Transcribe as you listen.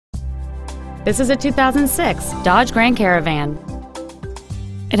This is a 2006 Dodge Grand Caravan.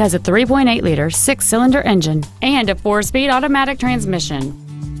 It has a 3.8-liter six-cylinder engine and a 4-speed automatic transmission.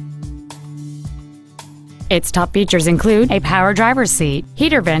 Its top features include a power driver's seat,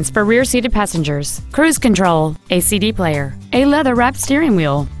 heater vents for rear-seated passengers, cruise control, a CD player, a leather-wrapped steering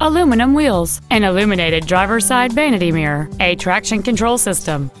wheel, aluminum wheels, an illuminated driver's side vanity mirror, a traction control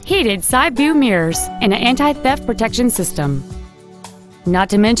system, heated side view mirrors, and an anti-theft protection system. Not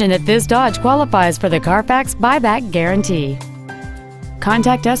to mention that this Dodge qualifies for the Carfax buyback guarantee.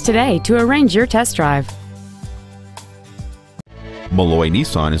 Contact us today to arrange your test drive. Melloy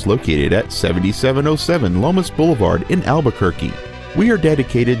Nissan is located at 7707 Lomas Boulevard in Albuquerque. We are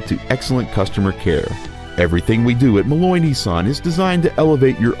dedicated to excellent customer care. Everything we do at Melloy Nissan is designed to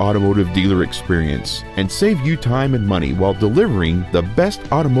elevate your automotive dealer experience and save you time and money while delivering the best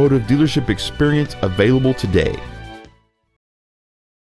automotive dealership experience available today.